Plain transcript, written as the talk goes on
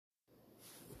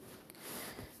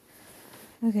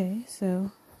Okay,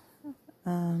 so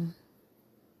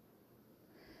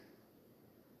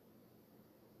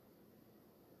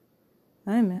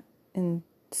I'm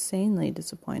insanely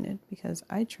disappointed because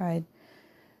I tried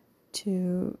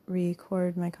to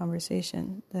record my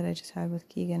conversation that I just had with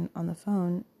Keegan on the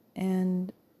phone,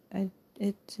 and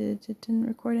it didn't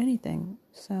record anything,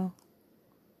 so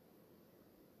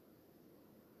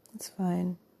it's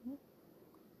fine.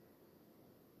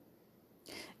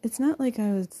 It's not like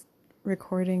I was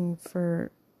recording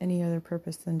for any other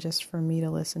purpose than just for me to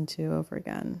listen to over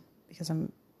again, because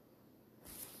I'm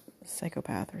a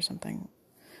psychopath or something.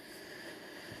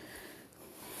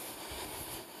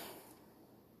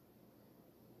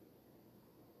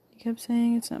 He kept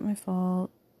saying it's not my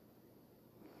fault.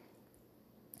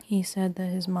 He said that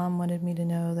his mom wanted me to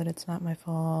know that it's not my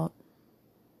fault,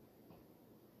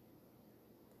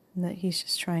 and that he's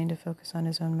just trying to focus on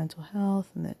his own mental health,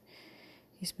 and that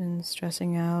he's been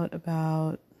stressing out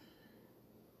about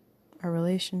our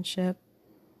relationship.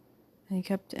 And he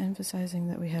kept emphasizing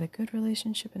that we had a good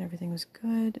relationship and everything was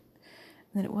good,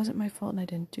 and that it wasn't my fault and I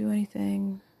didn't do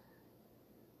anything.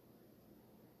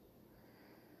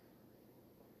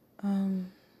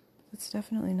 That's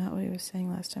definitely not what he was saying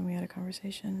last time we had a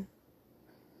conversation.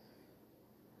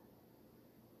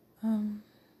 All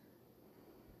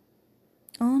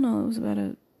in all, it was about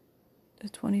a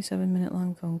 27-minute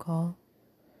long phone call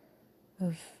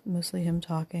of mostly him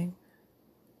talking.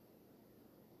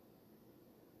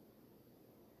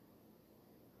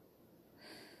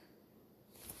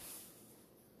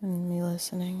 And me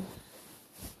listening.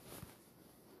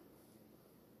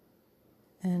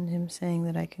 And him saying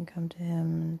that I can come to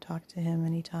him and talk to him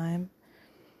anytime.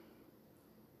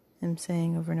 Him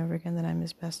saying over and over again that I'm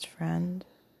his best friend.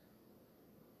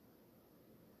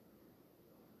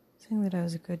 Saying that I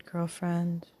was a good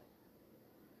girlfriend.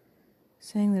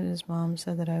 Saying that his mom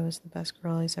said that I was the best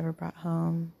girl he's ever brought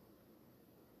home.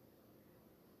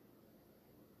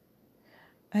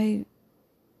 I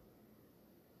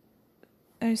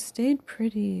stayed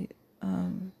pretty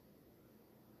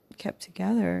kept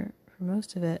together for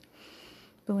most of it,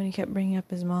 but when he kept bringing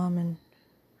up his mom and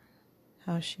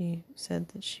how she said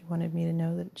that she wanted me to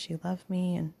know that she loved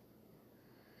me, and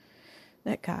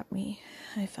that got me.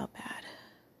 I felt bad.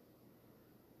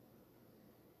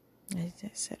 I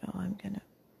said,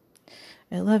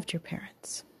 I loved your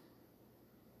parents.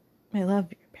 I love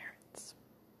your parents.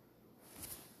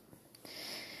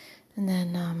 And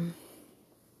then,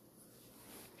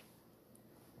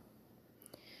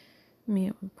 me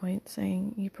at one point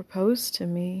saying, you proposed to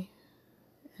me,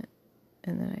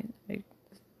 and then I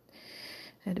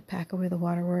had to pack away the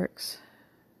waterworks.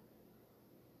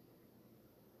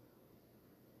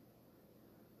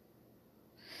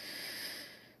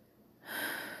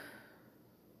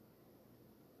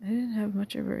 I didn't have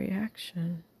much of a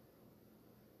reaction.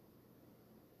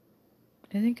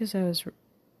 I think because I was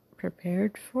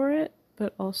prepared for it,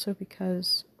 but also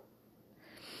because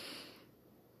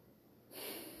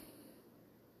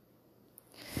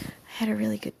I had a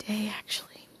really good day,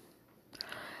 actually.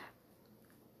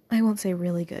 I won't say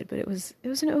really good, but it was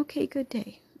an okay good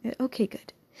day. Okay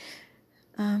good.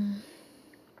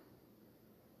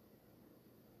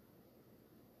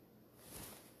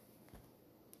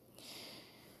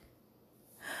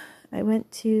 I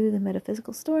went to the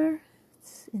metaphysical store.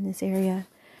 It's in this area.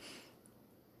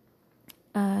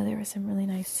 There were some really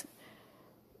nice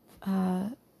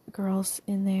girls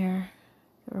in there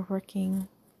that were working.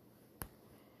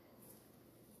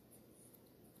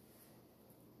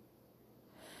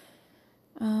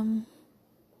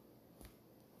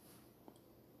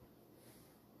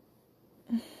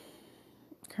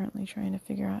 Currently trying to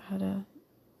figure out how to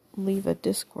leave a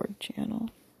Discord channel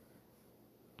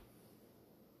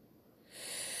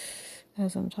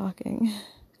as I'm talking.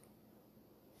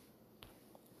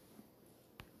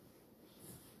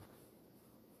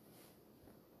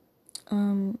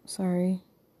 Sorry.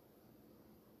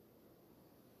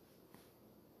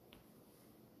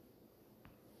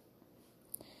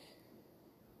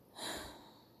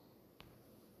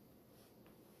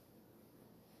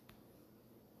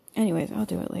 Anyways, I'll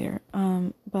do it later.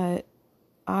 But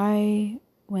I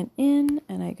went in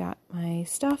and I got my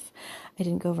stuff. I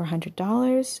didn't go over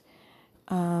 $100.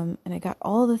 And I got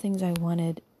all the things I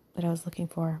wanted that I was looking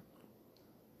for.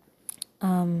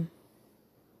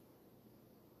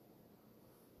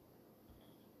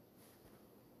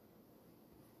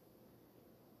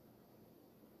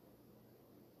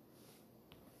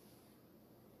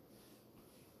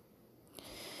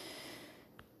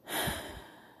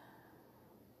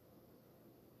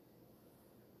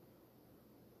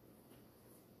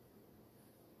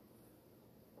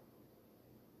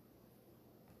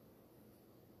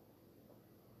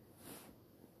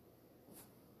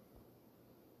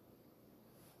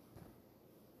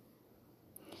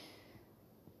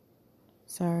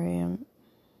 Sorry, I'm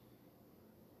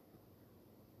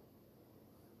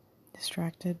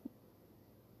distracted.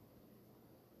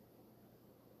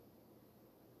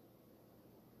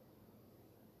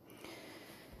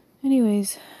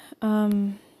 Anyways,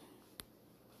 I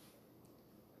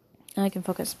can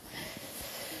focus.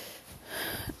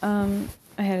 I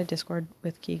had a Discord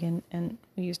with Keegan, and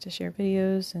we used to share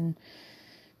videos and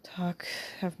talk,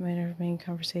 have my main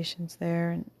conversations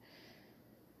there,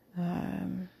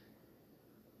 and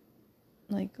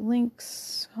like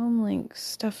links, home links,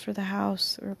 stuff for the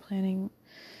house that we're planning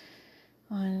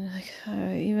on, like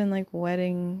even like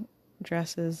wedding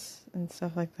dresses and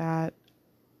stuff like that.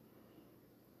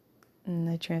 And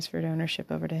I transferred ownership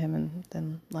over to him and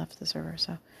then left the server.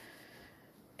 So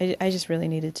I just really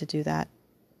needed to do that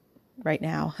right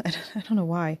now. I don't know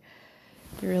why.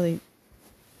 It really...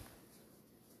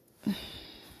 I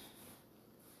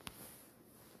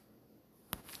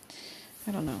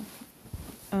don't know.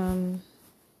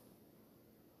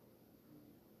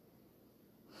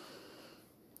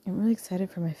 I'm really excited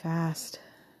for my fast.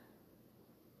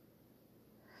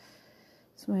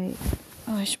 I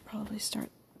should probably start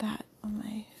that on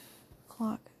my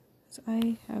clock, because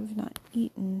I have not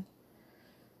eaten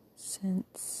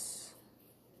since...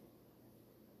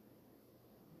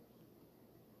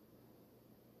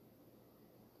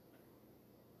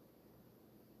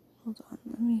 Hold on,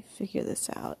 let me figure this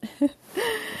out.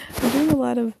 I'm doing a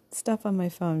lot of stuff on my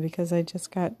phone because I just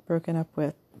got broken up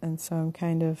with, and so I'm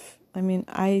kind of...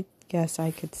 I guess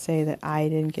I could say that I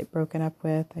didn't get broken up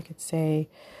with. I could say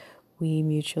we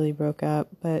mutually broke up,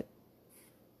 but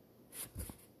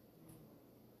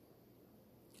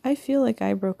I feel like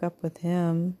I broke up with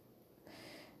him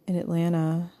in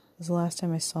Atlanta. It was the last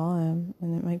time I saw him,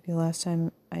 and it might be the last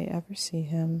time I ever see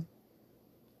him.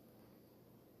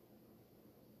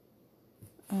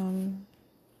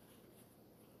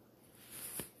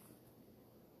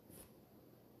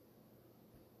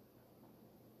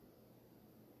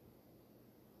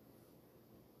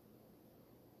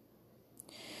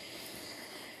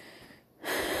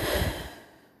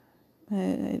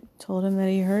 I told him that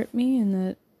he hurt me and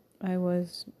that I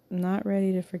was not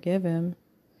ready to forgive him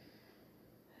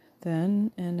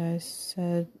then, and I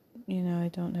said, I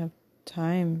don't have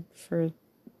time for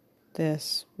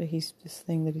this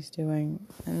thing that he's doing,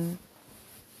 and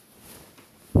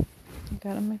I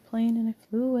got on my plane and I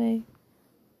flew away.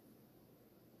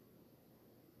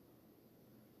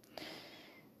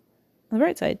 On the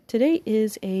bright side, today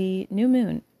is a new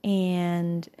moon,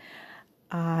 and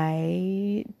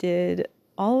I did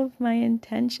all of my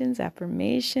intentions,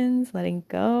 affirmations, letting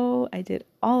go. I did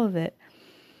all of it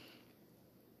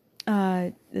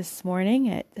this morning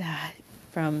at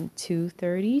from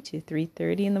 2:30 to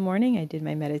 3:30 in the morning. I did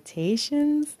my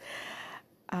meditations.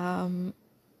 I'm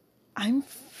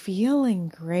feeling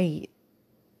great.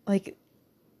 I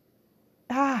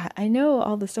know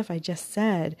all the stuff I just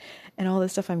said and all the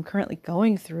stuff I'm currently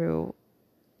going through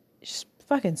just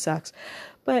fucking sucks.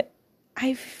 But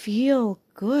I feel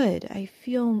good. I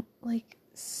feel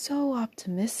so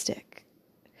optimistic.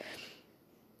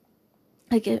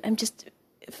 I'm just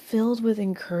filled with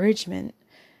encouragement.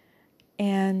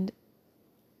 And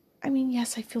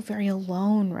yes, I feel very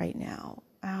alone right now.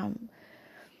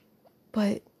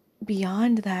 But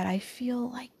beyond that, I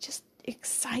feel just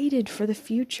excited for the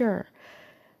future.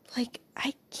 I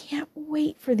can't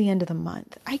wait for the end of the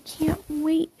month. I can't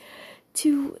wait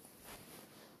to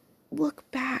look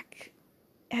back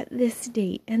at this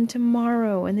date and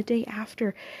tomorrow and the day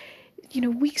after,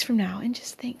 weeks from now, and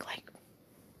just think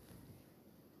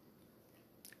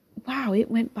wow,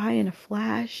 it went by in a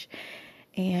flash,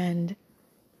 and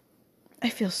I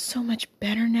feel so much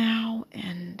better now,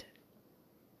 and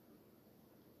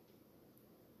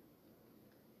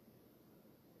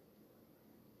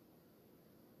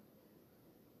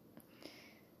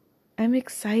I'm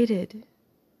excited.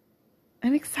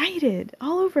 I'm excited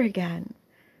all over again.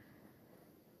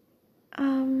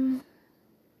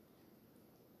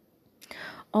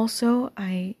 Also,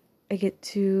 I get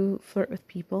to flirt with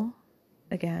people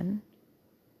again.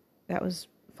 That was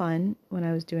fun when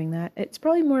I was doing that. It's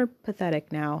probably more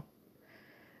pathetic now,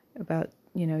 about,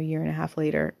 a year and a half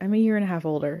later. I'm a year and a half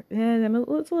older, and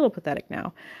it's a little pathetic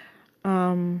now.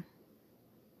 I'm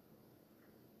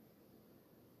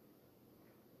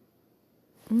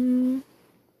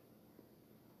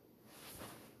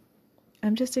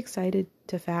just excited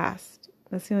to fast.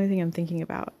 That's the only thing I'm thinking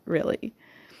about, really.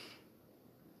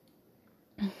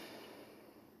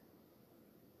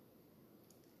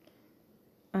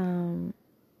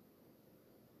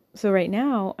 So right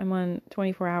now I'm on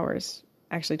 24 hours,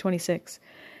 actually 26,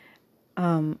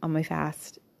 on my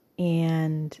fast,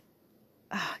 and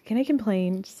can I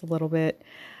complain just a little bit?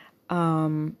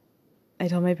 I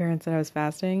told my parents that I was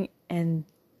fasting, and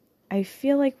I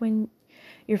feel like when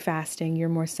you're fasting, you're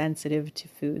more sensitive to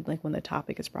food. Like when the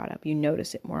topic is brought up, you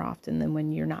notice it more often than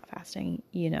when you're not fasting.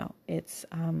 It's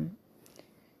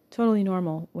totally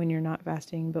normal when you're not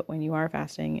fasting, but when you are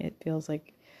fasting, it feels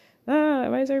like,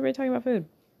 why is everybody talking about food?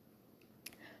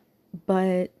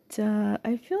 But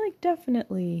I feel like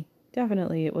definitely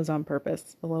it was on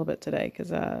purpose a little bit today,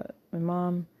 because my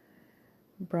mom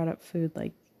brought up food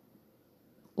like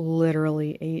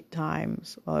literally 8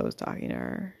 times while I was talking to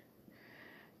her.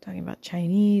 Talking about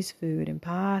Chinese food and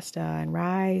pasta and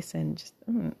rice and just,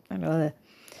 I don't know.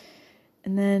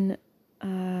 And then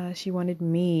she wanted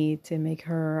me to make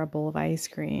her a bowl of ice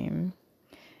cream.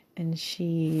 And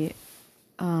she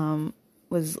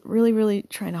was really, really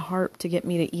trying to harp to get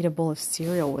me to eat a bowl of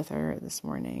cereal with her this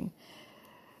morning.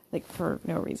 Like, for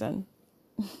no reason.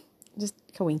 Just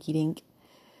coinky dink.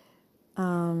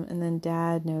 And then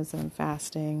Dad knows that I'm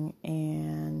fasting,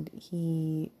 and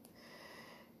he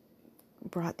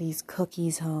brought these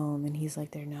cookies home, and he's like,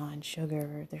 they're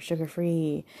non-sugar, they're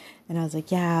sugar-free. And I was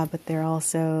like, yeah, but they're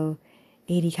also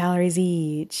 80 calories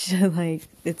each. Like,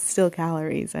 it's still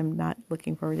calories. I'm not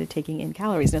looking forward to taking in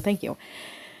calories. No, thank you.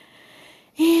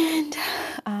 And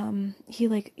he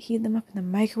heated them up in the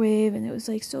microwave, and it was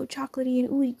like so chocolatey and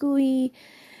ooey gooey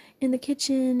in the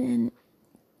kitchen. And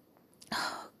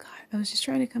oh God, I was just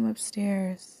trying to come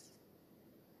upstairs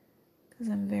because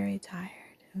I'm very tired.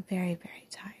 I'm very, very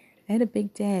tired. I had a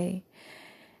big day.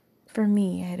 For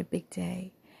me, I had a big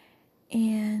day.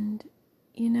 And,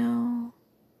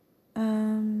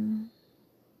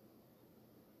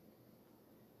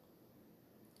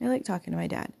 I like talking to my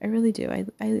dad. I really do.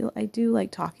 I do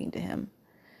like talking to him.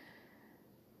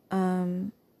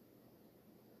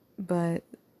 But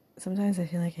sometimes I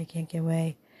feel like I can't get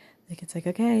away. Like, it's like,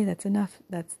 okay, that's enough.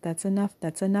 That's enough.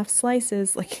 That's enough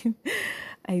slices. Like,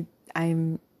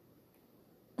 I'm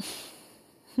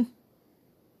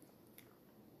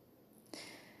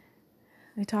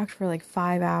I talked for like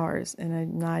 5 hours, and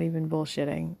I'm not even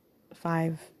bullshitting.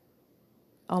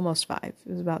 Almost 5. It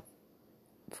was about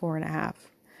 4.5.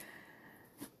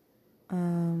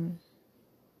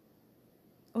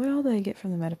 What all did I get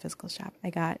from the metaphysical shop? I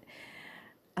got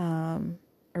a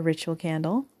ritual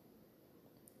candle.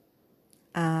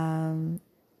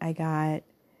 I got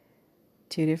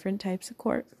 2 different types of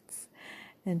quartz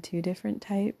and 2 different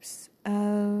types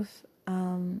of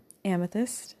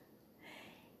amethyst.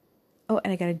 Oh,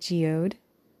 and I got a geode.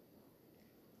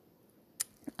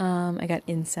 I got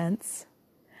incense.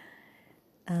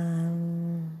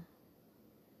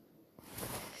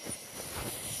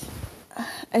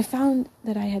 I found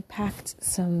that I had packed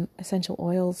some essential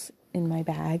oils in my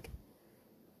bag.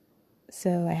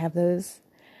 So I have those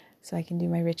so I can do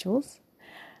my rituals.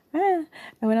 I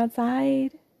went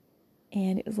outside,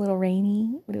 and it was a little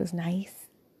rainy, but it was nice.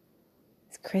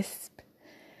 It's crisp.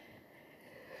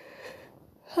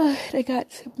 I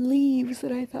got some leaves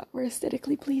that I thought were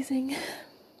aesthetically pleasing.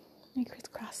 I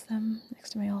crisscrossed them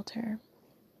next to my altar.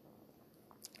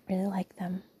 Really like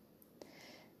them.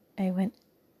 I went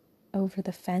over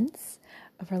the fence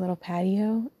of our little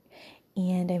patio,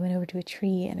 and I went over to a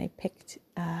tree, and I picked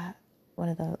one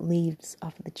of the leaves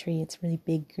off of the tree. It's a really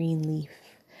big green leaf.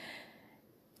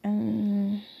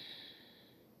 I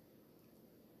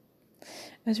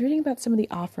was reading about some of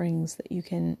the offerings that you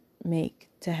can make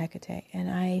to Hecate, and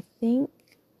I think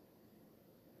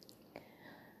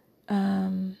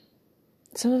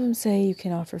some of them say you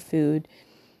can offer food,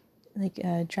 like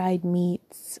dried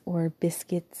meats or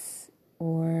biscuits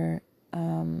or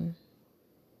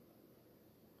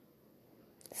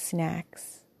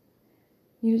snacks.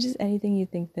 Just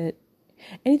anything that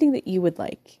you would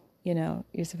like, you're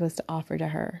supposed to offer to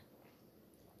her.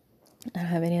 I don't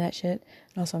have any of that shit.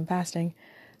 And also I'm fasting.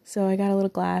 So I got a little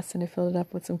glass and I filled it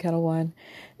up with some Kettle One.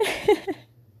 I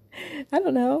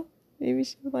don't know. Maybe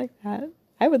she would like that.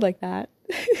 I would like that.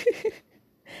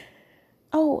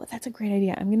 Oh, that's a great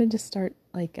idea. I'm going to just start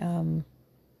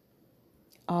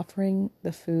offering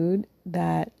the food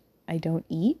that I don't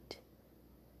eat,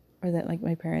 or that like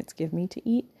my parents give me to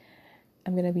eat.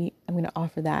 I'm going to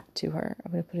offer that to her.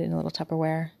 I'm going to put it in a little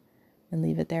Tupperware and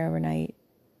leave it there overnight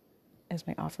as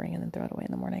my offering, and then throw it away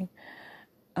in the morning.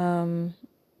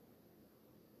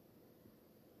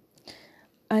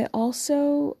 I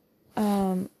also,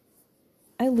 I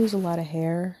lose a lot of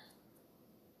hair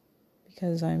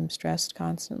because I'm stressed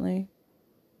constantly.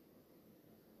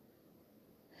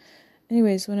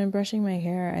 Anyways, when I'm brushing my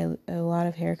hair, a lot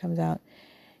of hair comes out,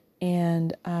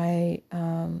 and I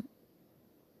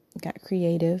got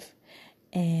creative,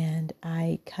 and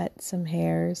I cut some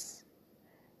hairs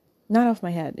Not off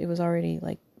my head. It was already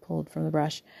like pulled from the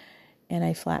brush. And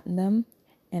I flattened them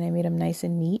and I made them nice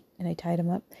and neat and I tied them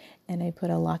up and I put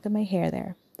a lock of my hair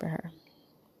there for her.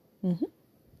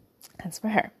 That's for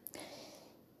her.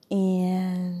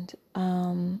 And,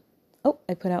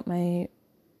 I put out my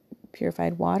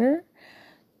purified water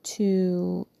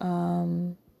to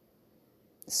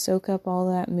soak up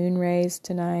all that moon rays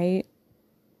tonight.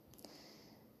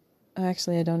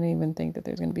 Actually, I don't even think that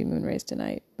there's going to be moon rays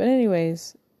tonight. But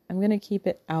anyways, I'm going to keep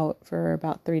it out for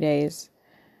about 3 days.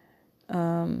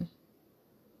 Really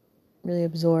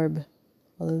absorb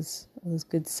all those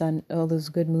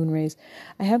good moon rays.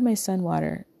 I have my sun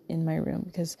water in my room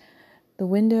because the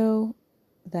window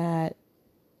that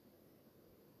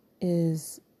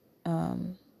is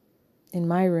in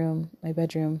my room, my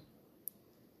bedroom,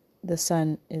 the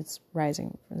sun is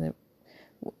rising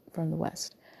from the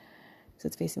west. So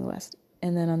it's facing the west.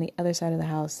 And then on the other side of the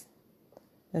house,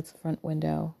 that's the front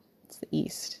window, it's the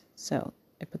east. So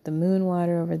I put the moon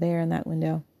water over there in that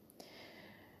window.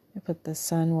 I put the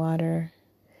sun water,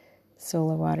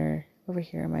 solar water over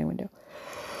here in my window.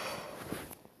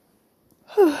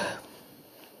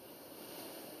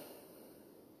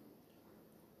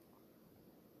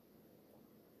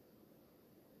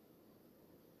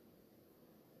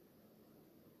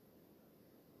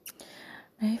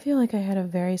 I feel like I had a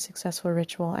very successful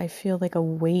ritual. I feel like a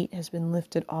weight has been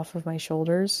lifted off of my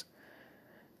shoulders,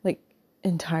 like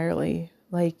entirely.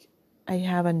 Like I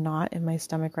have a knot in my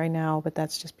stomach right now, but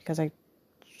that's just because I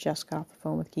just got off the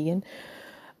phone with Keegan.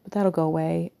 But that'll go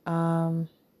away. Or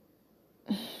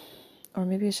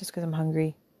maybe it's just because I'm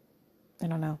hungry. I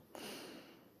don't know.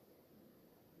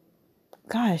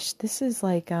 Gosh, this is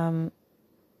like, I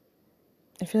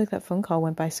feel like that phone call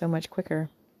went by so much quicker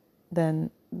than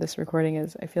this recording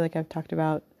is. I feel like I've talked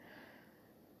about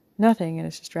nothing and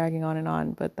it's just dragging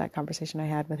on, but that conversation I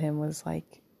had with him was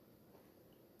like,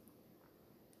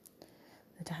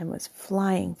 the time was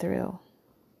flying through.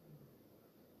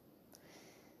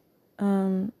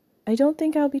 I don't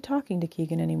think I'll be talking to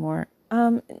Keegan anymore.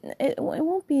 It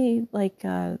won't be like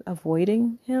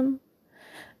avoiding him.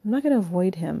 I'm not going to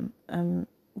avoid him. I'm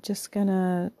just going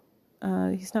to,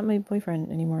 he's not my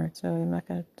boyfriend anymore, so I'm not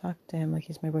going to talk to him like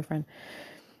he's my boyfriend.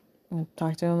 I'm going to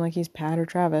talk to him like he's Pat or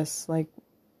Travis. Like,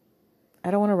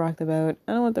 I don't want to rock the boat.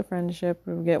 I don't want the friendship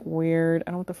to get weird.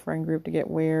 I don't want the friend group to get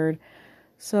weird.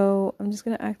 So I'm just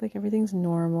going to act like everything's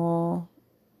normal.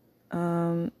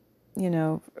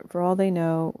 For all they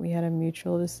know, we had a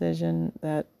mutual decision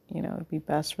that, it'd be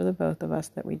best for the both of us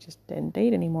that we just didn't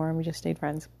date anymore and we just stayed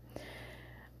friends.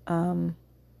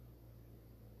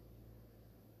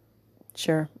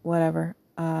 Sure, whatever.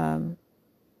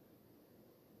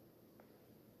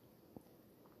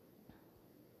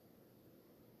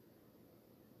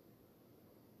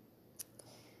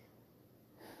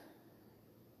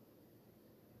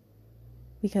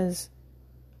 Because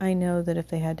I know that if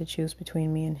they had to choose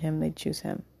between me and him, they'd choose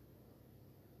him.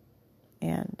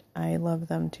 And I love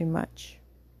them too much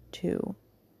to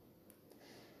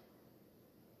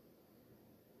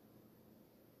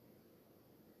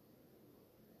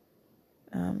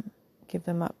give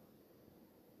them up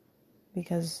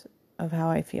because of how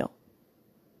I feel.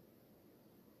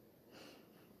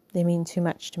 They mean too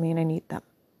much to me and I need them.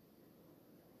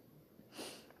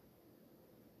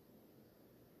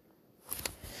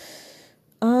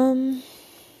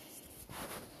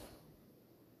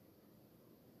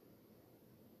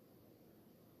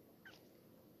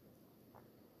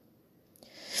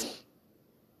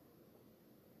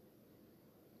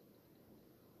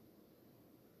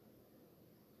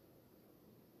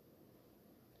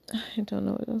 I don't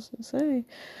know what else to say.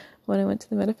 When I went to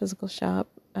the metaphysical shop,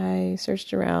 I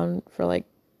searched around for like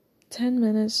 10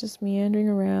 minutes, just meandering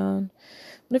around.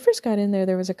 When I first got in there,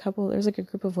 there was like a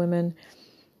group of women,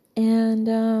 and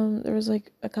there was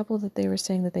like a couple that they were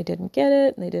saying that they didn't get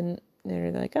it, and they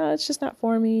were like, oh, it's just not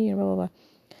for me, and blah, blah, blah.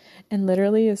 And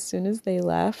literally, as soon as they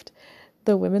left,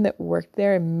 the women that worked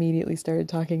there immediately started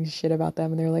talking shit about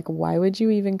them, and they're like, why would you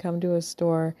even come to a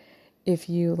store if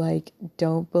you like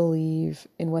don't believe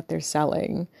in what they're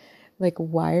selling? Like,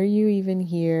 why are you even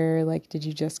here? Like, did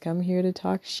you just come here to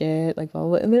talk shit? Like, blah, blah,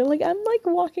 blah. And they're like, I'm like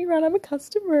walking around, I'm a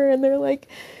customer, and they're like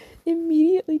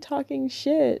immediately talking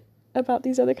shit about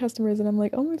these other customers, and I'm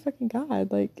like, oh my fucking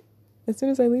god, like as soon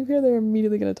as I leave here, they're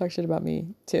immediately gonna talk shit about me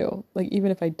too, like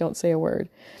even if I don't say a word.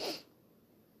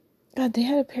 God, they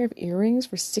had a pair of earrings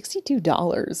for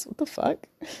 $62. What the fuck?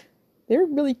 They were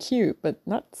really cute, but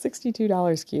not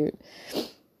 $62 cute.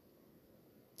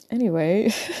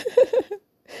 Anyway,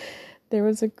 there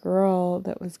was a girl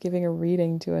that was giving a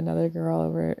reading to another girl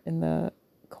over in the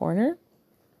corner.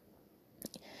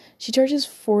 She charges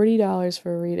 $40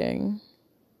 for a reading.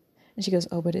 And she goes,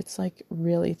 oh, but it's like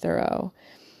really thorough.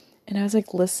 And I was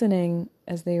like listening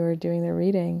as they were doing their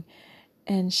reading.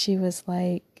 And she was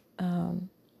like, and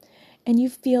you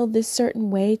feel this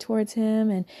certain way towards him.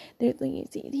 And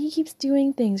he keeps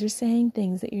doing things or saying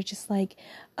things that you're just like,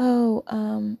 oh,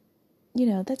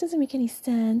 that doesn't make any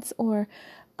sense. Or,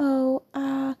 oh,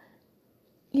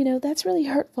 that's really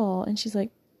hurtful. And she's like,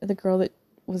 the girl that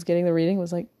was getting the reading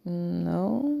was like,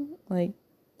 no, like,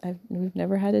 we've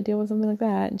never had to deal with something like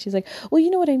that. And she's like, well, you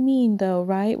know what I mean though,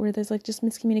 right? Where there's like just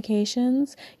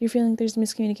miscommunications. You're feeling there's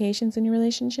miscommunications in your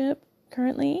relationship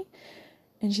currently.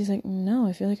 And she's like, no,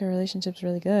 I feel like our relationship's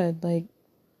really good. Like,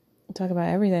 we talk about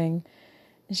everything.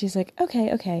 And she's like,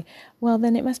 okay. Well,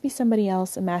 then it must be somebody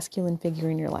else, a masculine figure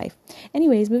in your life.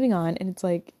 Anyways, moving on. And it's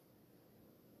like,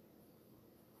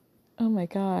 oh my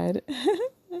God.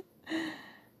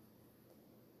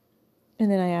 And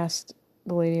then I asked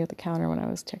the lady at the counter when I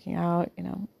was checking out, I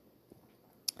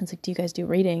was like, do you guys do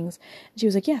readings? And she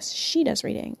was like, yes, she does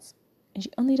readings. And she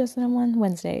only does them on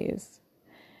Wednesdays.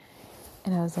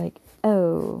 And I was like,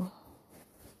 oh,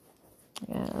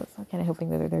 yeah, I was kind of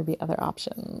hoping that there'd be other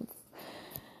options.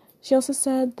 She also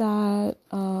said that,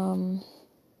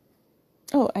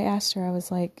 I asked her, I was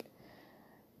like,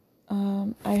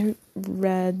 I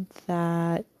read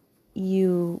that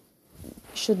you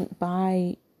shouldn't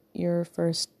buy your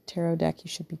first tarot deck. You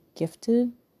should be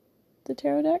gifted the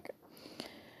tarot deck.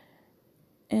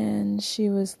 And she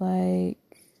was like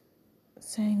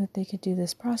saying that they could do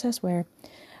this process where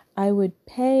I would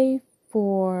pay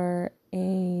for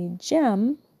a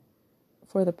gem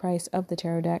for the price of the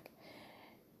tarot deck.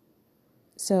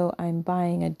 So I'm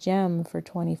buying a gem for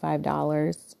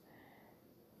 $25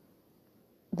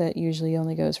 that usually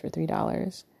only goes for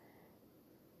 $3.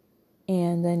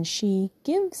 And then she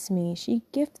gifts me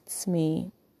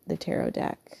the tarot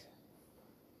deck.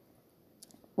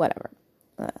 Whatever.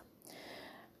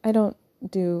 I don't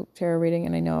do tarot reading,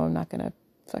 and I know I'm not going to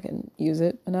fucking use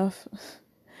it enough.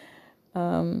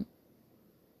 I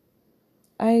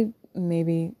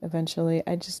maybe eventually.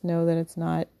 I just know that it's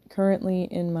not currently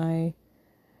in my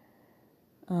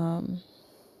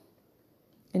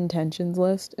intentions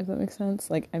list, if that makes sense.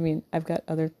 Like, I mean, I've got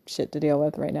other shit to deal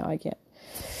with right now. I can't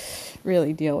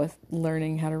really deal with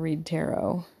learning how to read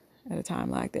tarot at a time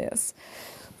like this.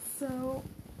 So,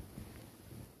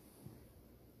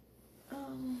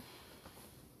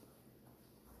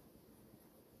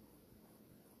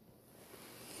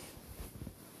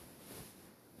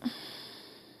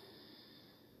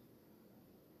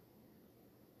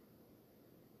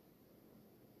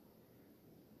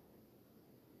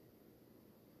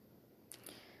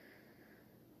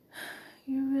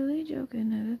 you're really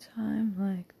joking at a time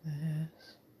like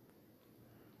this.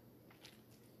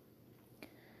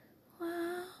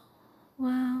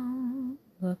 Wow,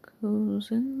 look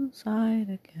who's inside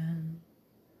again.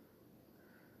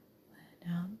 Went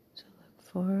out to look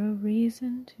for a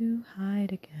reason to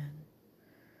hide again.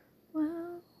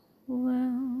 Well,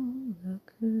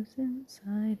 look who's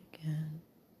inside again.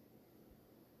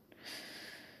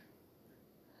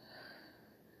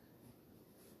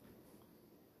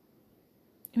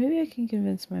 Maybe I can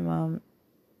convince my mom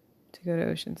to go to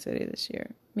Ocean City this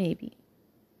year. Maybe.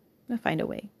 I'll find a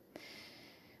way.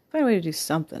 Find a way to do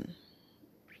something.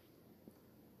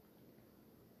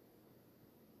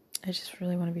 I just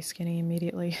really want to be skinny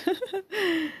immediately.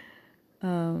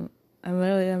 I'm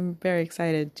very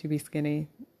excited to be skinny,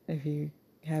 if you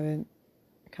haven't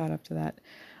caught up to that.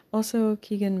 Also,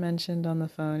 Keegan mentioned on the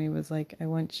phone, he was like, I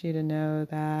want you to know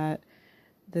that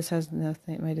this has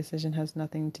nothing, my decision has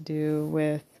nothing to do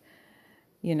with,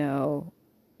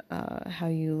 how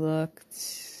you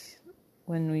looked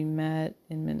when we met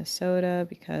in Minnesota,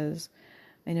 because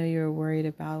I know you were worried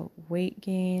about weight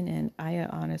gain, and I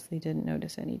honestly didn't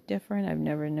notice any different. I've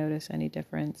never noticed any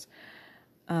difference.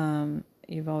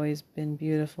 You've always been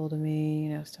beautiful to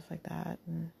me, stuff like that.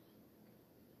 And,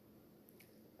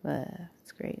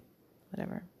 it's great.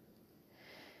 Whatever.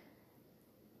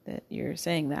 That you're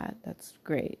saying that. That's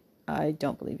great. I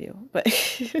don't believe you, but I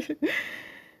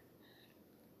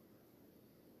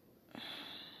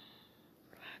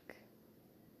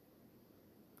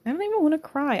don't even want to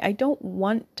cry. I don't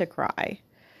want to cry.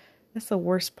 That's the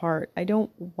worst part. I don't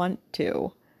want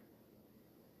to.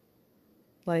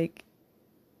 Like,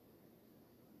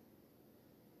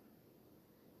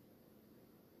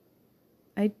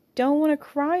 I don't want to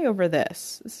cry over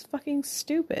this. This is fucking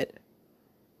stupid.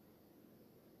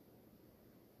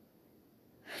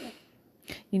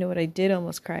 You know what I did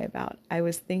almost cry about? I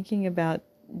was thinking about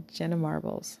Jenna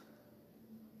Marbles.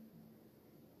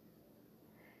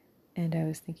 and I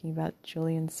was thinking about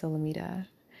Julian Solomita,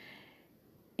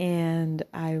 and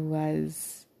I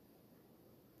was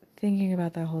thinking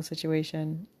about that whole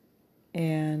situation,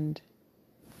 and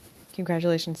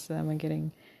congratulations to them on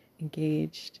getting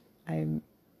engaged. I'm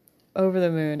over the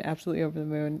moon, absolutely over the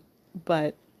moon,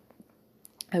 but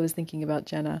I was thinking about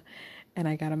Jenna, and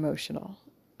I got emotional.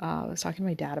 I was talking to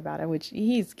my dad about it, which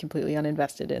he's completely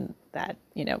uninvested in that,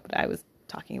 but I was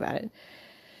talking about it.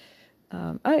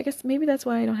 I guess maybe that's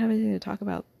why I don't have anything to talk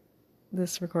about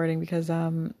this recording, because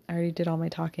I already did all my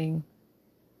talking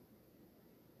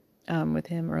with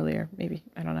him earlier. Maybe,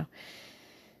 I don't know.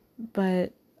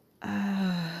 But,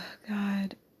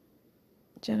 God,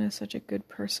 Jenna's such a good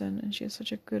person, and she has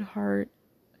such a good heart.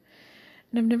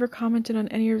 And I've never commented on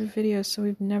any of her videos, so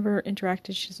we've never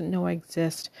interacted. She doesn't know I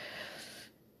exist.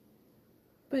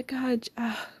 But God,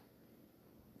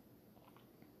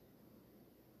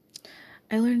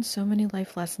 I learned so many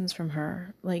life lessons from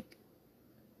her. Like,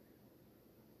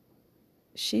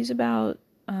 she's about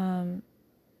 7,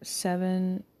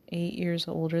 8 years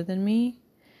older than me.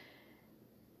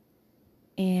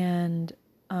 And,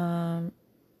 God,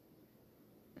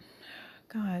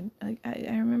 I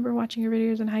remember watching her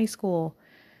videos in high school.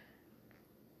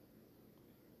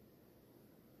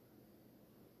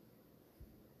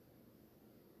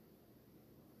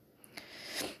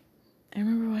 I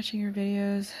remember watching her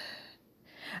videos.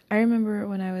 I remember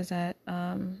when I was at,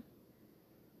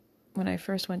 when I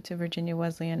first went to Virginia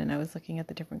Wesleyan and I was looking at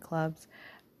the different clubs,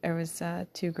 there was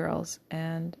 2 girls,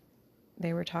 and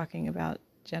they were talking about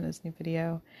Jenna's new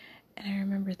video. And I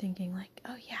remember thinking, like,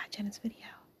 oh yeah, Jenna's video.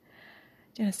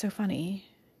 Jenna's so funny.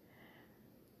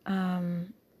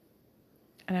 And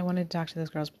I wanted to talk to those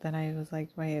girls, but then I was like,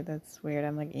 wait, that's weird.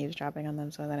 I'm like eavesdropping on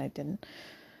them, so then I didn't.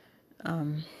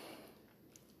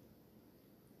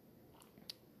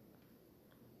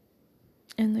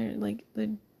 And they're like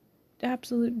the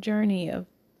absolute journey of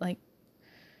like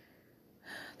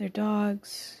their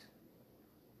dogs,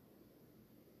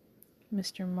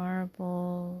 Mr.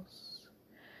 Marbles,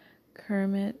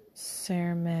 Kermit,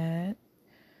 Sermet,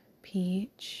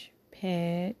 Peach,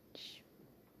 Pitch,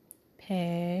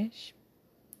 Pish,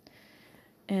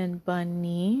 and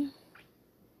Bunny.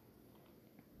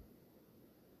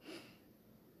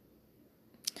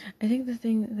 I think the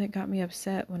thing that got me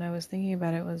upset when I was thinking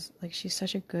about it was, like, she's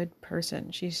such a good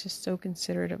person. She's just so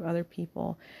considerate of other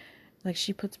people. Like,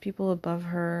 she puts people above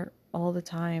her all the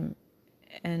time.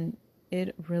 And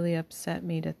it really upset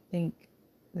me to think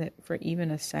that for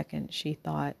even a second she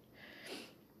thought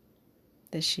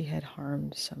that she had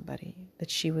harmed somebody, that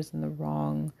she was in the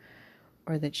wrong,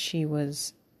 or that she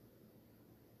was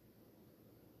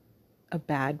a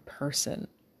bad person.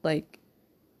 Like,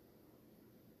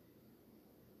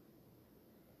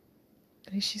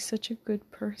 she's such a good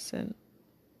person.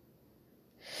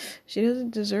 She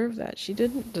doesn't deserve that. She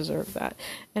didn't deserve that.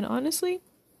 And honestly,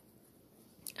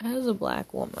 as a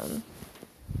black woman,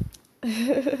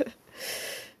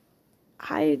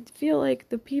 I feel like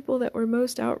the people that were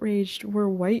most outraged were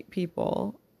white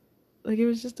people. Like, it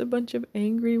was just a bunch of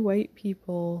angry white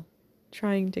people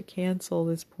trying to cancel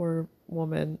this poor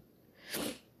woman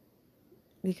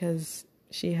because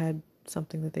she had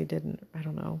something that they didn't. I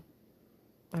don't know.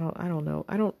 I don't know.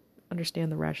 I don't understand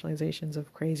the rationalizations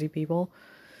of crazy people.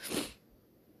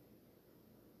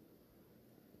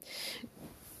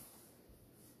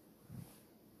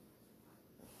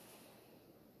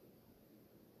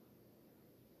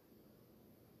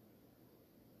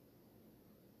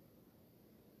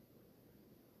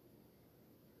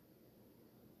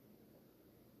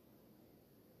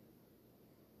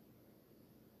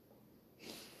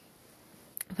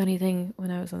 Funny thing,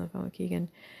 when I was on the phone with Keegan,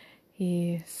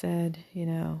 he said,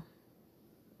 I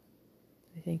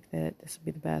think that this would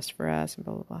be the best for us, and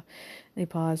blah, blah, blah. And he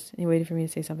paused, and he waited for me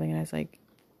to say something, and I was like,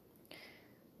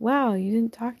 wow, you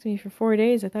didn't talk to me for 4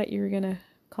 days. I thought you were going to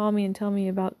call me and tell me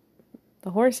about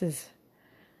the horses.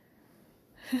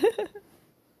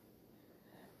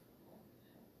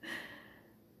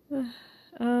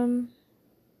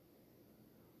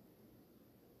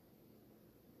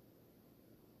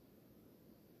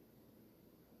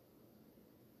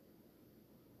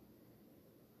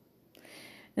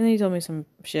 And then he told me some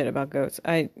shit about goats.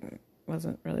 I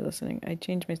wasn't really listening. I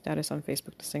changed my status on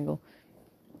Facebook to single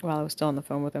while I was still on the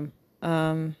phone with him.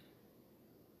 I'm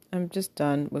just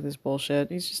done with his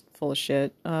bullshit. He's just full of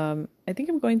shit. I think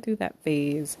I'm going through that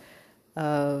phase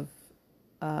of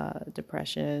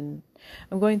depression.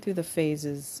 I'm going through the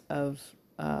phases of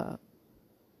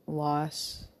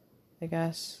loss, I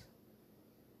guess.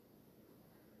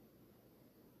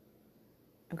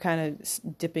 I'm kind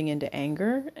of dipping into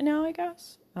anger now, I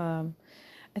guess.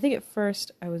 I think at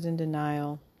first I was in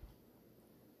denial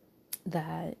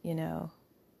that, we're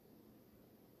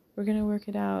going to work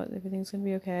it out. Everything's going to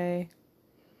be okay.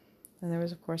 And there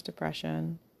was, of course,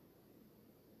 depression.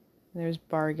 There's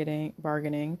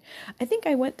bargaining. I think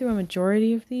I went through a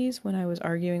majority of these when I was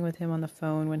arguing with him on the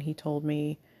phone when he told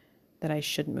me that I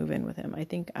shouldn't move in with him. I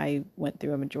think I went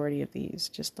through a majority of these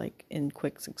just like in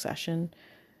quick succession.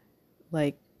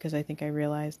 Like, because I think I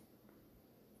realized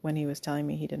when he was telling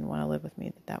me he didn't want to live with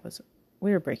me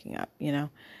we were breaking up,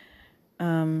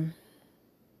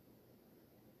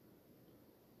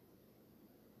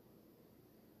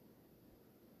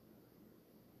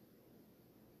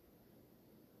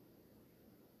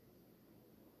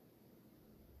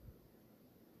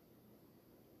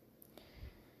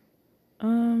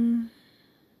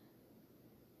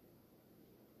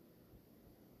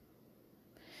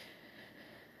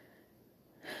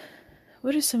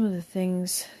 What are some of the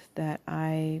things that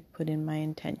I put in my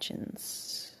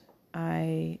intentions?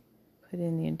 I put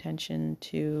in the intention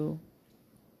to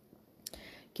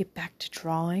get back to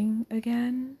drawing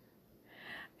again.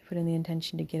 I put in the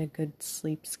intention to get a good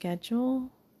sleep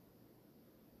schedule.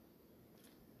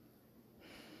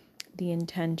 The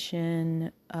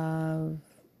intention of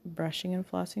brushing and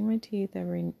flossing my teeth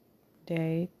every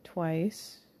day,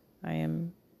 twice. I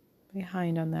am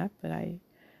behind on that, but I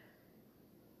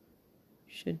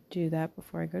should do that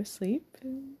before I go to sleep.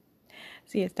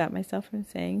 See, I stopped myself from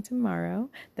saying tomorrow.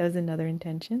 That was another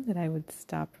intention, that I would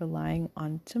stop relying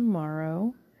on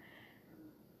tomorrow.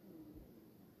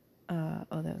 That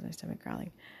was my stomach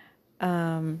growling.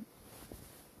 I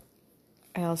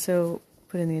also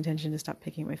put in the intention to stop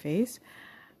picking my face.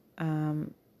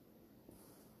 Currently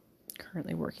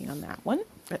working on that one,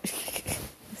 but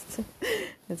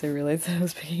as I realized that I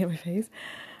was picking at my face.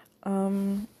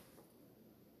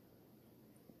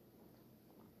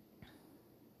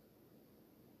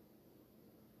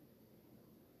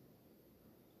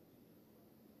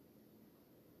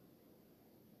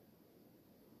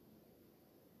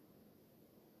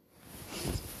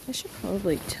 I should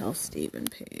probably tell Stephen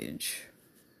Page.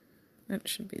 That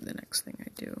should be the next thing I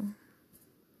do.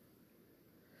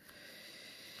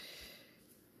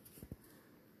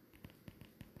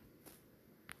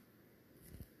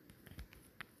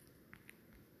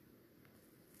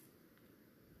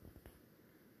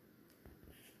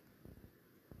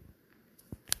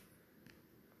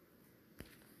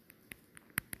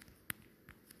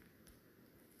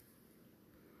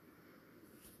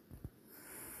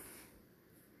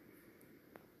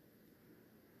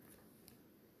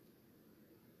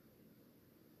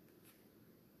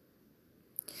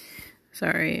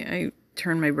 Sorry, I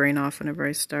turn my brain off whenever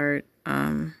I start.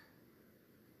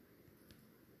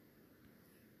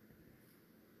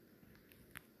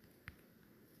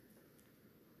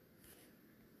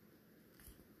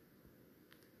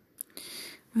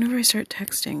 Whenever I start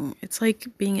texting, it's like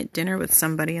being at dinner with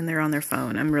somebody and they're on their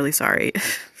phone. I'm really sorry.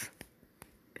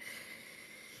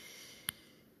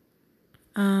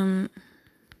 I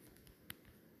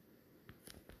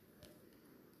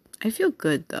feel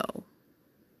good though.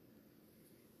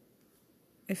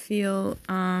 I feel,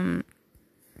 I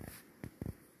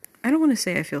don't want to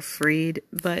say I feel freed,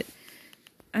 but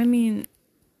I mean,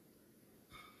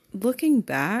 looking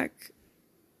back,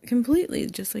 completely,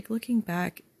 just like looking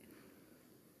back,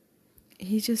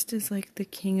 he just is like the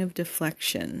king of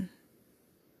deflection.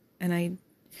 And I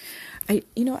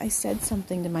said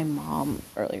something to my mom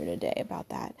earlier today about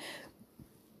that.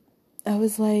 I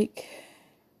was like,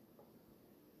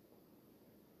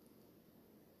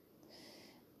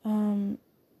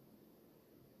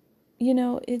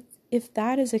 if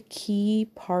that is a key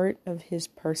part of his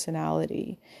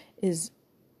personality, is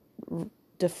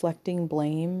deflecting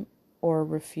blame or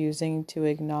refusing to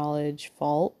acknowledge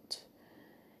fault,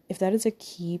 if that is a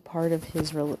key part of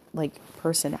his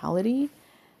personality,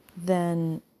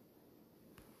 then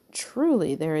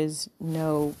truly there is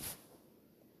no,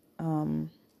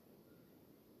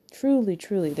 truly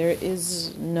there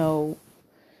is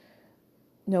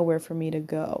nowhere for me to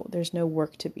go. There's no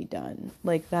work to be done.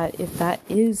 Like that, if that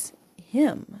is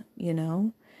him,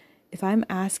 if I'm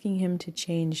asking him to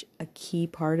change a key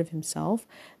part of himself,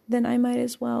 then I might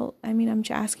as well, I'm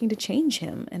just asking to change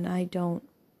him, and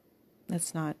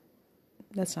that's not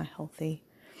healthy.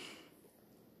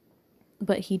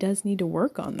 But he does need to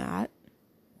work on that.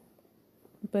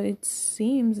 But it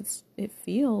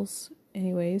feels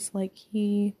anyways, like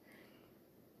he,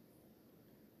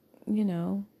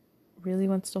 really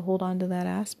wants to hold on to that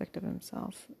aspect of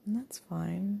himself. And that's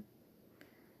fine.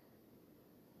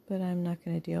 But I'm not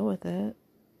going to deal with it.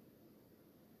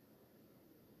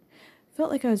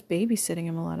 felt like I was babysitting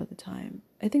him a lot of the time.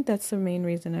 I think that's the main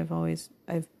reason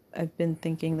I've been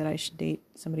thinking that I should date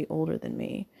somebody older than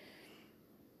me.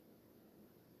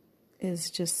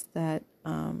 Is just that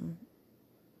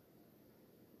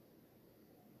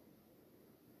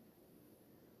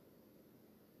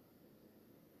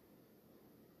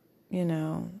you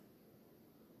know,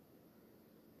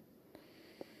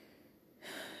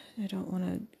 I don't want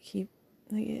to keep,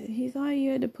 like, he thought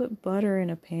you had to put butter in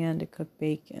a pan to cook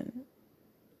bacon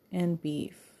and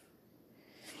beef.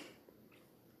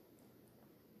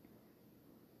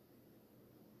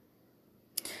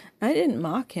 I didn't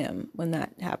mock him when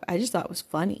that happened. I just thought it was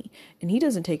funny. And he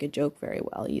doesn't take a joke very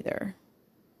well either.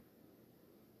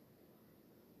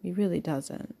 He really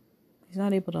doesn't. He's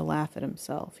not able to laugh at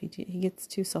himself. He gets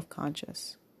too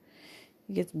self-conscious.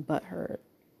 He gets butthurt.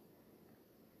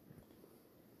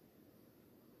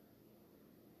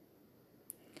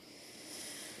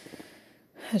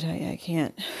 I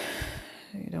can't.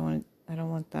 I don't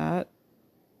want that.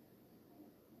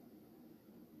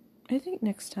 I think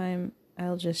next time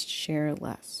I'll just share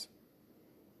less.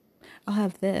 I'll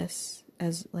have this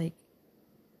as like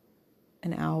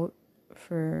an out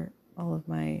for all of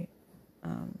my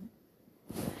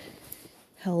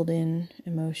held in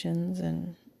emotions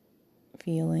and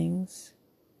feelings,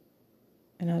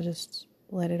 and I'll just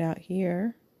let it out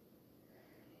here.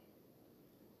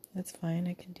 That's fine.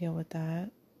 I can deal with that.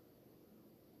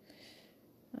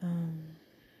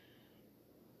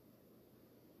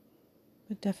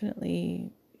 But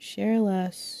definitely share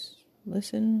less,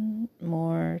 listen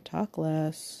more, talk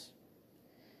less.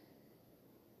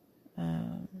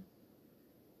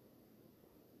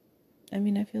 I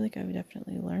mean, I feel like I've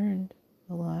definitely learned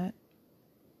a lot.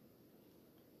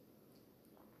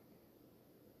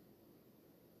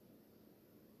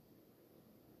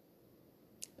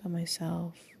 About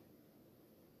myself.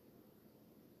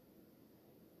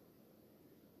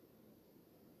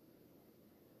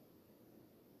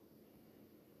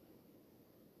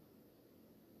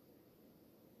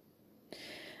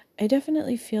 I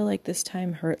definitely feel like this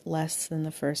time hurt less than the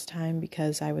first time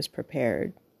because I was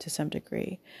prepared to some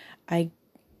degree. I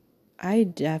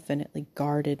definitely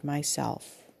guarded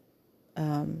myself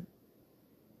in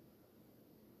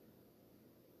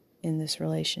this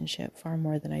relationship far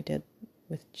more than I did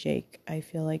with Jake. I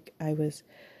feel like I was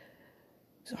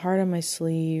hard on my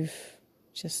sleeve,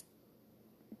 just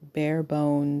bare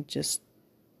bone, just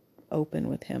open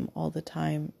with him all the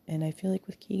time. And I feel like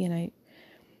with Keegan, I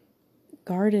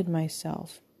guarded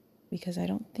myself because I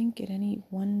don't think at any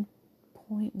one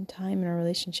point in time in our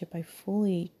relationship I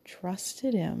fully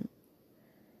trusted him.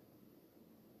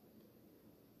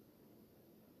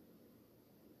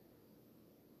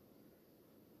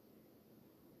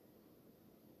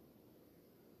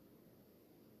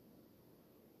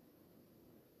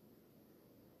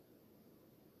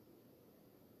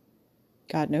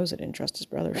 God knows I didn't trust his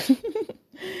brother.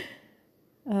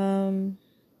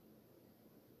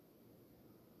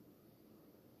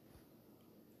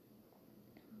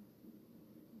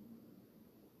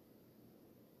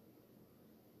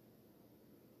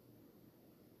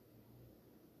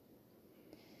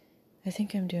 I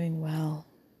think I'm doing well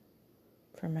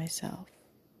for myself.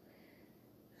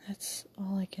 That's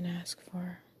all I can ask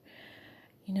for.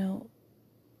 You know,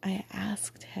 I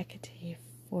asked Hecate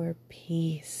for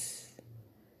peace.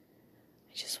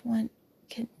 I just want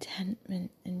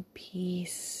contentment and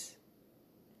peace.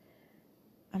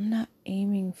 I'm not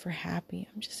aiming for happy.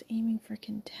 I'm just aiming for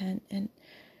content. And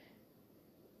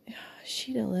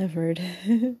she delivered.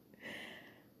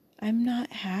 I'm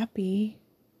not happy.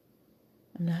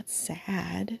 I'm not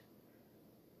sad.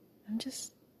 I'm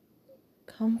just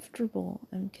comfortable.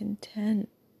 I'm content.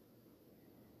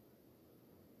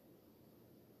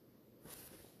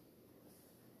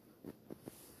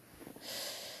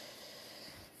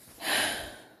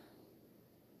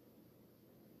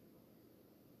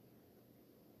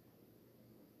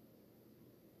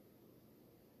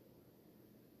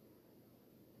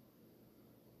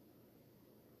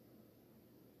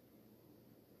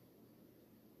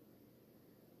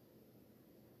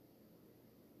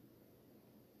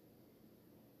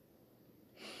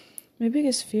 My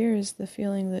biggest fear is the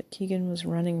feeling that Keegan was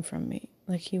running from me.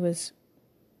 Like he was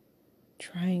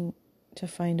trying to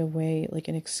find a way, like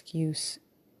an excuse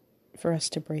for us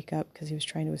to break up because he was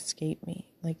trying to escape me.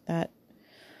 Like that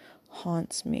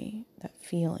haunts me, that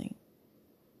feeling.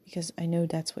 Because I know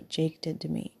that's what Jake did to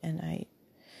me, and I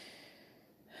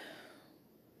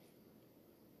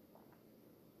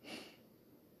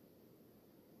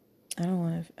don't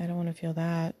want to feel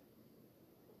that.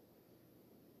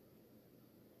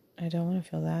 I don't want to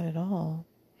feel that at all.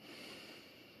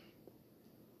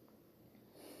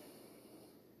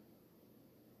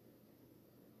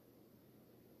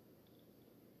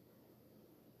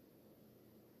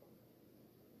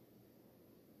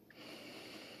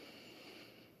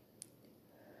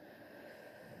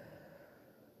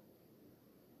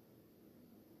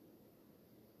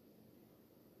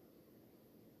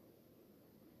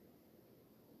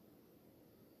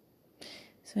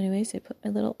 So anyways, I put my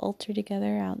little altar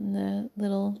together out in the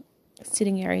little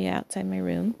sitting area outside my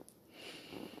room.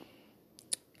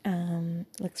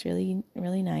 Looks really,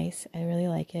 really nice. I really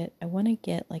like it. I want to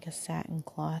get like a satin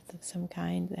cloth of some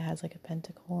kind that has like a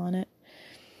pentacle on it.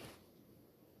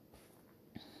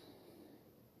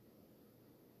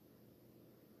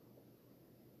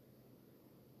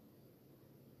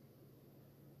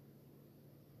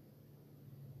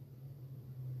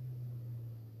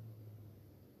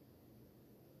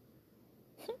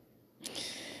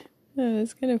 Oh,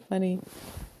 it's kind of funny.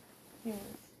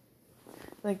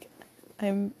 Like,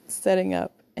 I'm setting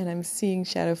up and I'm seeing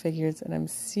shadow figures and I'm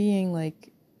seeing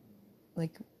like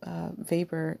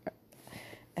vapor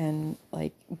and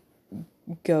like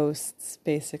ghosts,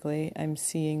 basically. I'm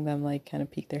seeing them like kind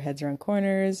of peek their heads around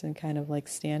corners and kind of like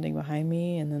standing behind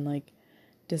me and then like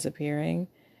disappearing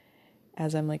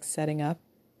as I'm like setting up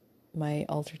my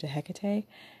altar to Hecate.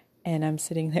 And I'm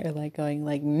sitting there like going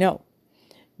like, no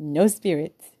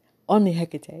spirits, only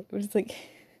Hecate. Which is like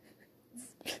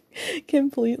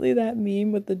completely that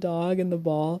meme with the dog and the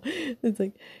ball. It's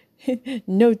like,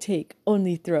 no take,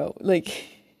 only throw. Like,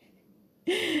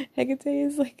 Hecate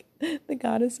is like the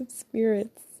goddess of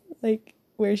spirits. Like,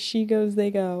 where she goes, they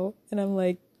go. And I'm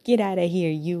like, get out of here,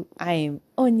 you. I am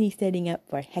only setting up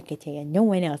for Hecate and no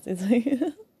one else. It's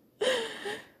like,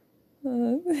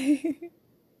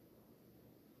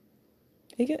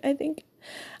 I think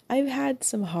I've had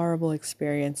some horrible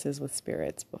experiences with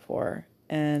spirits before.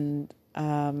 And,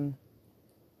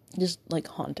 just like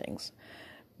hauntings,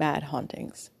 bad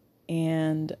hauntings.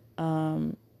 And,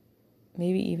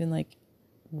 maybe even like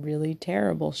really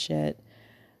terrible shit.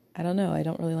 I don't know. I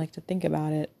don't really like to think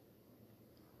about it.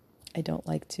 I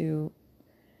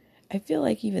feel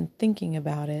like even thinking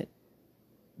about it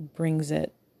brings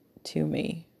it to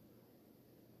me.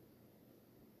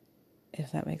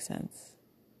 If that makes sense.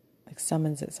 Like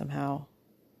summons it somehow.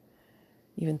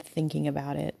 Even thinking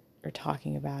about it or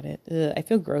talking about it. Ugh, I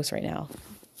feel gross right now.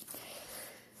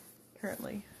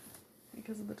 Currently.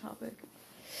 Because of the topic.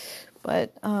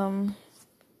 But,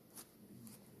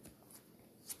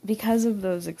 because of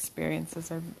those experiences,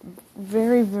 I'm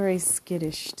very, very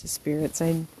skittish to spirits.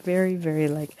 I'm very, very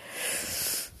like,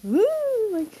 woo,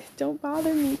 like, don't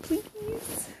bother me,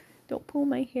 please. Don't pull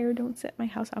my hair, don't set my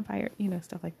house on fire,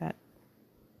 stuff like that.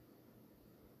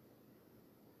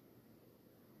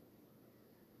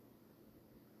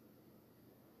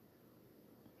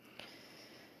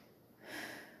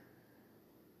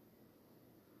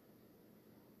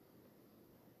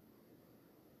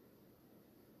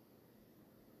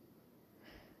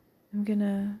 I'm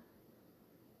gonna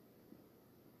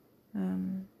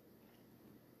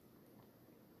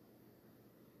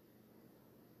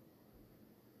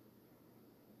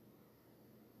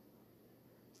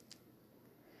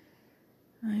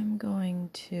I'm going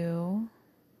to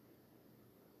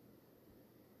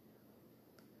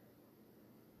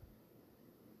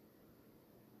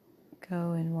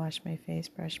go and wash my face,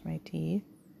 brush my teeth.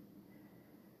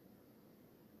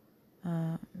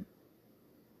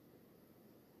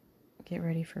 Get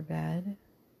ready for bed.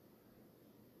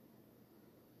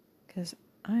 Because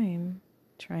I'm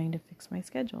trying to fix my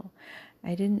schedule.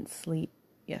 I didn't sleep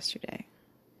yesterday.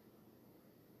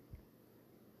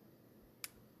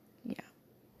 Yeah.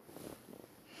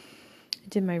 I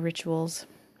did my rituals.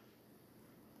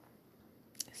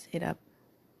 I stayed up.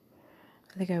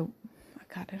 I don't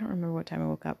remember what time I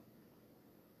woke up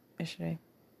yesterday.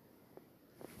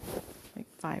 Like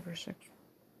 5 or 6.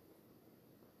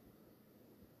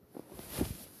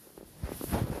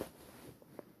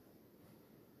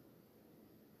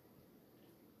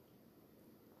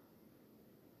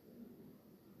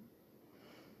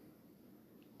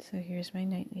 So here's my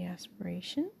nightly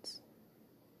aspirations.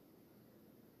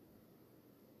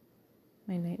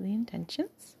 My nightly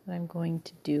intentions. What I'm going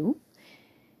to do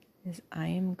is I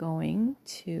am going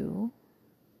to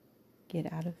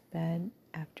get out of bed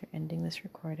after ending this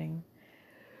recording.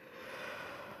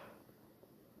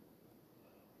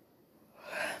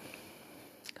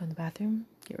 Go in the bathroom,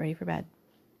 get ready for bed.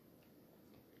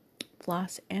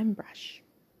 Floss and brush.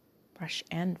 Brush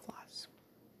and floss.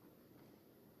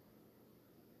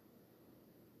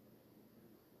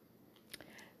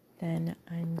 Then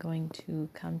I'm going to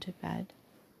come to bed.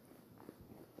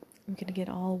 I'm going to get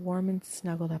all warm and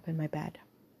snuggled up in my bed.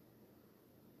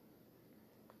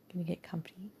 I'm going to get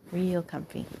comfy, real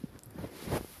comfy.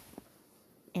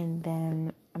 And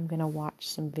then I'm going to watch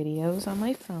some videos on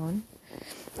my phone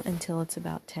until it's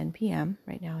about 10 p.m.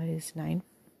 Right now it is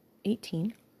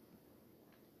 9:18.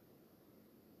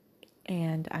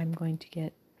 And I'm going to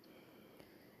get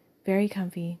very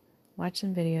comfy, watch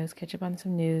some videos, catch up on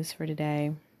some news for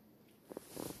today.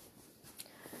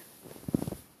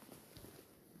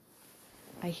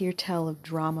 I hear tell of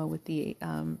drama with the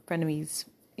Frenemies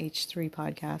H3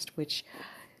 podcast, which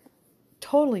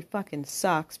totally fucking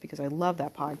sucks because I love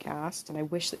that podcast and I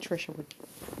wish that Trisha would.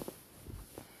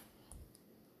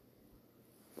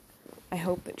 I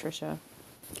hope that Trisha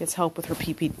gets help with her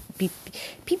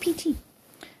PPT,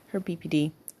 her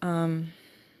BPD. I'm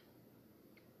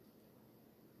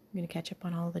going to catch up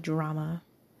on all the drama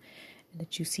and the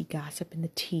juicy gossip and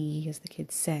the tea, as the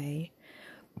kids say.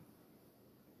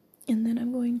 And then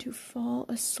I'm going to fall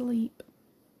asleep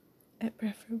at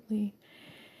preferably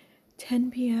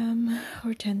 10 p.m.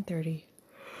 or 10:30.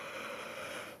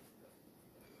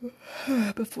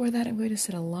 Before that, I'm going to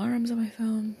set alarms on my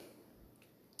phone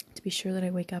to be sure that I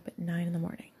wake up at 9 in the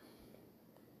morning.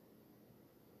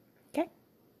 Okay?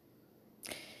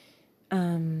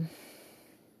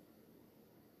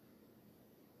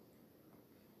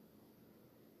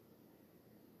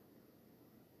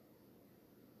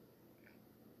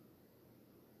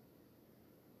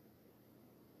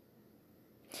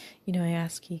 You know, I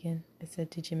asked Keegan, I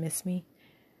said, did you miss me?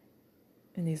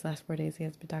 In these last 4 days, he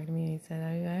has been talking to me, and he said,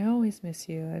 I always miss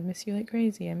you. I miss you like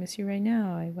crazy. I miss you right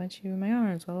now. I want you in my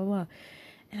arms, blah, blah, blah.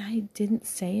 And I didn't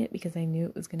say it because I knew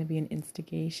it was going to be an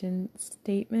instigation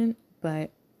statement,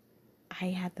 but I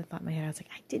had the thought in my head, I was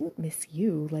like, I didn't miss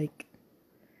you. Like,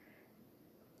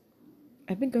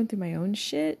 I've been going through my own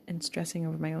shit and stressing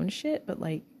over my own shit, but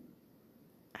like,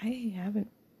 I haven't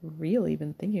really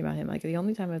been thinking about him. Like, the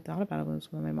only time I thought about him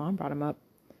was when my mom brought him up.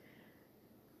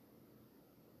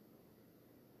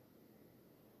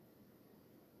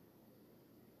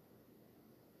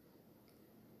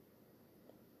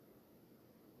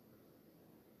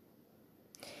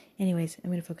 Anyways,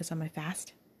 I'm going to focus on my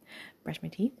fast, brush my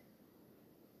teeth,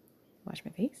 wash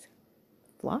my face,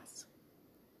 floss,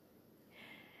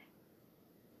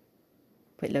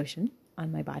 put lotion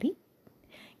on my body,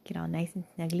 get all nice and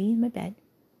snuggly in my bed,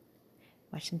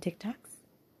 watch some TikToks,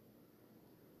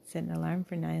 set an alarm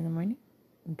for 9 in the morning,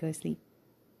 and go to sleep.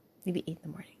 Maybe 8 in the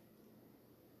morning.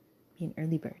 Be an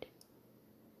early bird.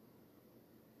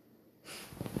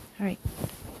 All right.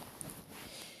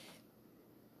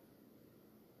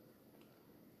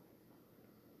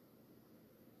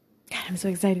 God, I'm so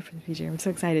excited for the future. I'm so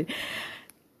excited.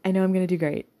 I know I'm going to do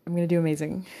great. I'm going to do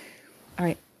amazing.